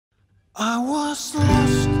I was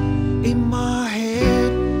lost in my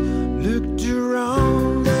head, looked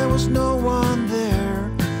around, there was no one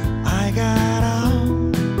there. I got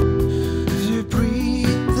out to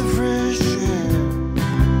breathe the fresh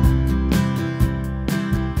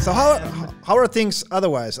air. So how are things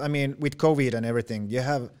otherwise? I mean, with COVID and everything, you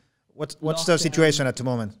have what's the situation at the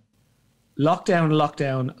moment? Lockdown,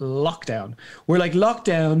 lockdown, lockdown. We're like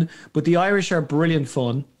lockdown, but the Irish are brilliant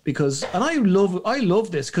fun because, and I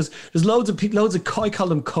love this because there's loads of I call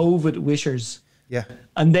them COVID wishers. Yeah.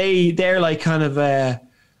 And they're like kind of, they're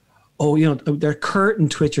curtain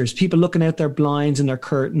twitchers. People looking out their blinds and their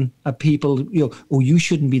curtain at people, you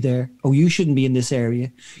shouldn't be there. Oh, you shouldn't be in this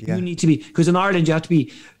area. Yeah. You need to be, because in Ireland you have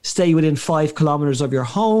to stay within 5 kilometers of your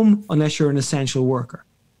home unless you're an essential worker.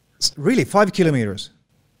 Really, 5 kilometers?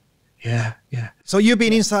 Yeah, yeah. So you've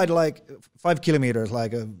been inside like 5 kilometers,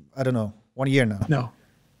 like I don't know, 1 year now.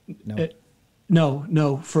 No,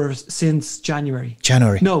 since January.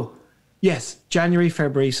 No, yes, January,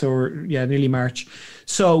 February, so nearly March.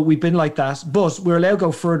 So we've been like that, but we're allowed to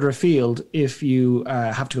go further afield if you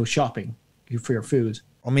have to go shopping for your food.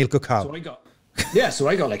 Or milk a cow. So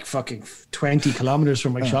I got like fucking 20 kilometers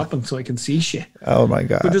from my shopping so I can see shit. Oh my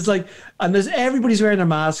God. But everybody's wearing their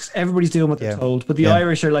masks, everybody's doing what they're told. But the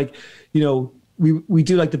Irish are like, we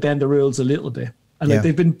do like to bend the rules a little bit. And like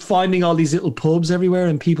they've been finding all these little pubs everywhere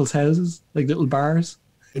in people's houses, like little bars.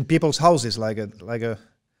 In people's houses, like a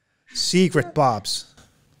secret pubs.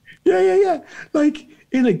 Yeah. Like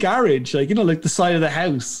in a garage, like the side of the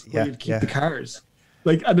house where you'd keep the cars.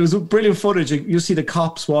 Like, and there was brilliant footage. You see the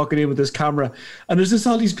cops walking in with this camera, and there's just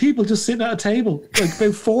all these people just sitting at a table, like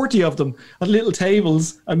about 40 of them at little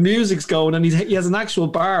tables, and music's going, and he has an actual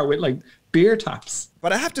bar with like beer taps.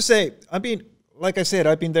 But I have to say, I've been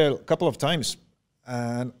there a couple of times,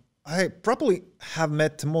 and I probably have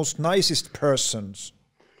met the most nicest persons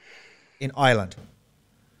in Ireland.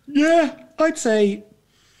 Yeah, I'd say.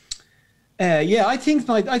 I think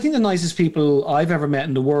the nicest people I've ever met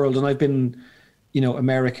in the world, and I've been,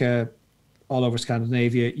 America, all over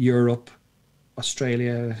Scandinavia, Europe,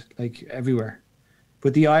 Australia, like everywhere.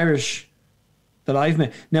 But the Irish that I've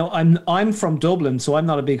met, now I'm from Dublin, so I'm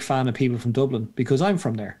not a big fan of people from Dublin because I'm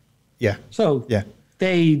from there. Yeah. So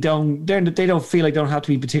they don't feel like they don't have to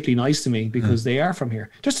be particularly nice to me because they are from here.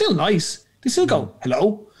 They're still nice. They still go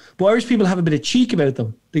hello. But Irish people have a bit of cheek about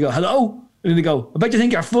them. They go hello, and then they go, I bet you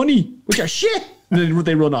think you're funny, which are shit, and then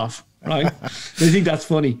they run off. Right? They think that's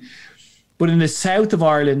funny. But in the south of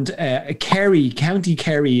Ireland, County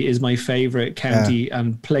Kerry is my favourite county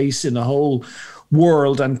and place in the whole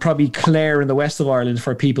world, and probably Clare in the west of Ireland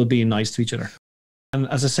for people being nice to each other. And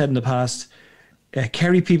as I said in the past,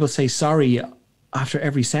 Kerry people say sorry after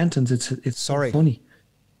every sentence. It's sorry. Funny.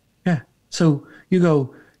 Yeah. So you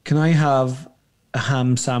go, can I have a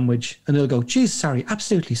ham sandwich? And they'll go, geez, sorry,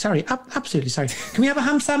 absolutely sorry, absolutely sorry. Can we have a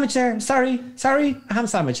ham sandwich there? Sorry, a ham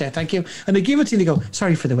sandwich there, thank you. And they give it to you, they go,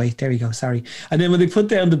 sorry for the wait, there you go, sorry. And then when they put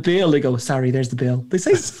down the bill, they go, sorry, there's the bill. They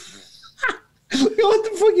say, what the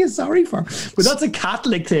fuck are you sorry for? But that's a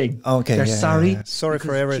Catholic thing. Okay, they're sorry. Yeah. Sorry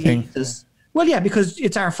for everything. Jesus. Well, yeah, because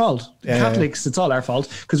it's our fault. Catholics, it's all our fault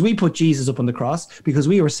because we put Jesus up on the cross because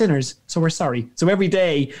we were sinners, so we're sorry. So every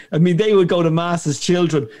day, they would go to mass as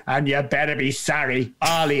children, and you better be sorry.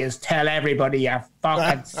 All he is tell everybody you're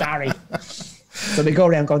fucking sorry. So they go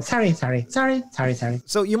around going sorry.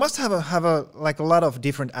 So you must have a lot of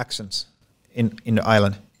different accents in the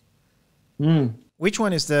island. Which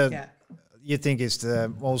one is you think is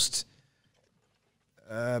the most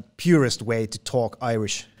purest way to talk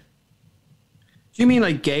Irish? Do you mean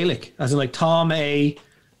like Gaelic, as in like Tom A,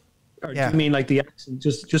 or do you mean like the accent,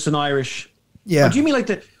 just an Irish? Yeah. Or do you mean like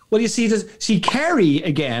you see Kerry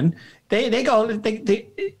again? They go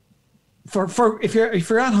for if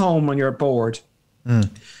you're at home and you're bored,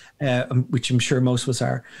 which I'm sure most of us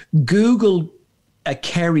are. Google a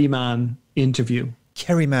Kerry man interview.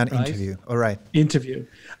 Kerry man interview. All right. Interview,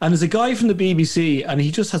 and there's a guy from the BBC, and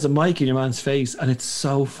he just has a mic in your man's face, and it's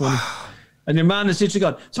so funny. And your man is literally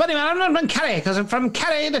going, so anyway, I'm from Kerry, because I'm from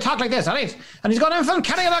Kerry, they talk like this, all right? And he's going, I'm from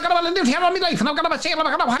Kerry, and I'm going to live here all my life, and I'm going to see, and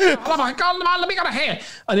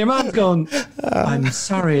your man's going, I'm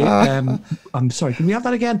sorry, can we have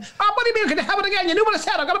that again? Oh, what do you mean, can you have it again? You knew what I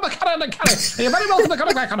said, I'm going to Kerry, and Kerry, and you're very welcome to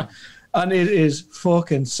come back. And it is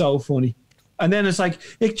fucking so funny. And then it's like,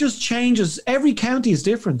 it just changes, every county is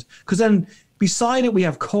different, because then beside it we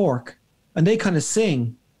have Cork, and they kind of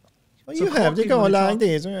sing. Well, so they go along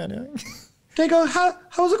this, they go,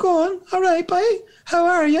 how's it going? All right, bye. How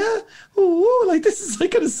are you? Ooh, like this is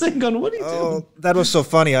like going to sing on. What are you doing? That was so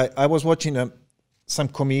funny. I was watching some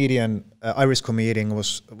comedian, Irish comedian,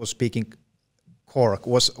 was speaking Cork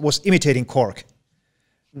was imitating Cork.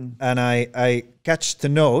 And I catch the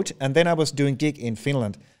note, and then I was doing gig in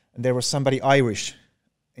Finland, and there was somebody Irish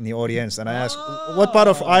in the audience, and I asked, what part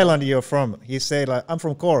of Ireland you're from? He said, like, I'm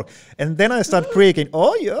from Cork. And then I started creaking,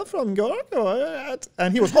 oh, you're from Cork?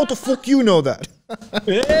 And he was, how the fuck you know that?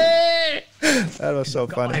 That was so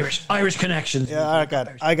funny. Irish connections. Yeah,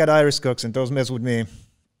 I got Irish cooks, and those mess with me.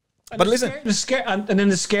 But listen. And then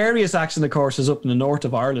the scariest accent, of course, is up in the north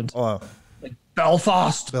of Ireland. Oh. Like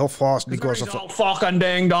Belfast. Because of... all fucking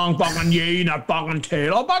ding dong, fucking yee, not fucking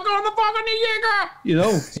tail, oh, fucking the fucking Jaeger. You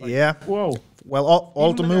know? Like, yeah. Whoa. Well,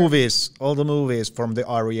 all the movies from the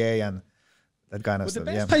REA and that kind of stuff.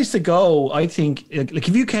 The best place to go, I think, like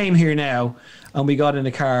if you came here now and we got in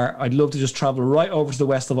a car, I'd love to just travel right over to the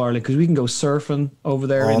west of Ireland because we can go surfing over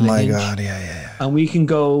there. Oh my God, yeah. And we can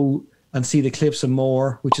go and see the Cliffs of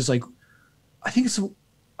Moher, which is like, I think it's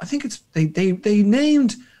they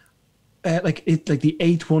named like the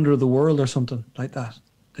eighth wonder of the world or something like that.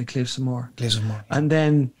 The Cliffs of Moher. Cliffs of Moher. And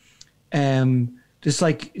then it's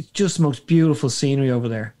just the most beautiful scenery over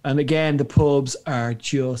there. And again, the pubs are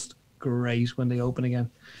just great when they open again.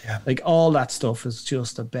 Yeah. Like all that stuff is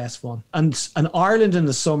just the best fun. And Ireland in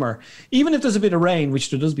the summer, even if there's a bit of rain,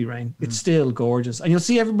 which there does be rain, it's still gorgeous. And you'll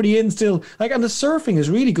see everybody in still, like, and the surfing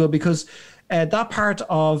is really good because that part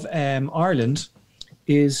of Ireland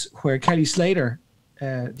is where Kelly Slater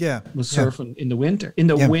was surfing in the winter. In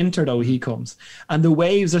the winter, though, he comes. And the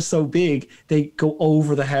waves are so big, they go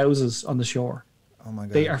over the houses on the shore. Oh my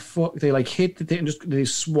God. They like hit the thing and they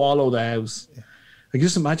swallow the house. Yeah. Like,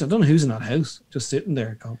 just imagine, I don't know who's in that house, just sitting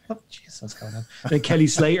there going, oh, jeez, what's going on? Then Kelly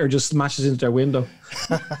Slater just smashes into their window.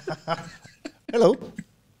 Hello.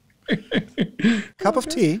 Cup of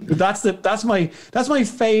tea. But that's my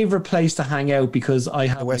favorite place to hang out because I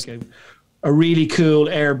have like a really cool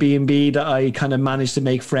Airbnb that I kind of managed to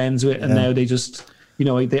make friends with, and now they just, you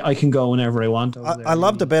know, I can go whenever I want. I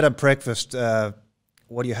love the bed and breakfast.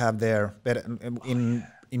 What do you have there? In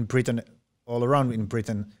Britain, all around in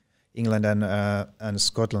Britain, England and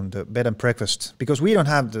Scotland, the bed and breakfast, because we don't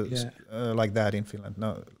have like that in Finland.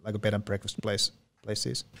 No, like a bed and breakfast places.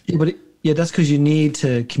 Yeah, but that's because you need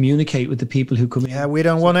to communicate with the people who come in. Yeah, we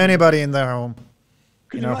don't want anybody in their home.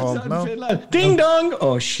 In our home, no. Ding dong!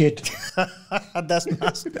 Oh shit! That's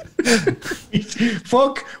nasty.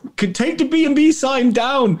 Fuck! Could take the B&B sign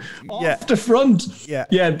down off the front.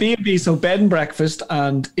 Yeah. B&B. So bed and breakfast,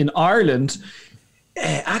 and in Ireland,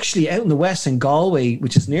 actually out in the west in Galway,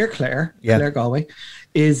 which is near Clare, Galway,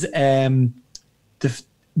 is the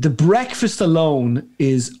breakfast alone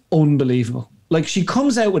is unbelievable. Like, she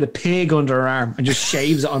comes out with a pig under her arm and just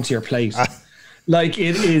shaves it onto your plate. Like,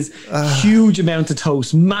 it is huge amount of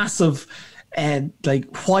toast, massive,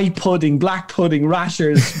 like white pudding, black pudding,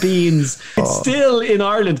 rashers, beans. It's still in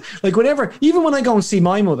Ireland. Like, whenever, even when I go and see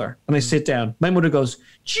my mother and I sit down, my mother goes,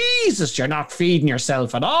 Jesus, you're not feeding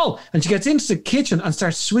yourself at all. And she gets into the kitchen and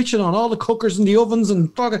starts switching on all the cookers and the ovens and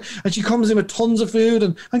she comes in with tons of food.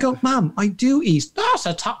 And I go, Mom, I do eat. That's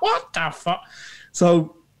a top. What the fuck?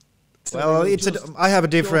 So well, I have a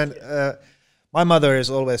different. My mother is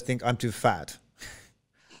always think I'm too fat.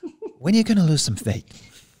 When are you gonna lose some weight?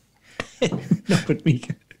 No, but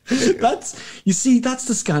Mika, that's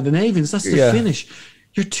the Scandinavians. That's the Finnish.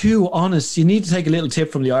 You're too honest. You need to take a little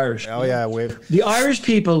tip from the Irish. Oh yeah, the Irish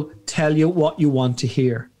people tell you what you want to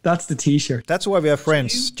hear. That's the T-shirt. That's why we are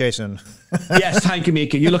friends, Jason. Yes, thank you,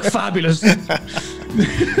 Mika. You look fabulous.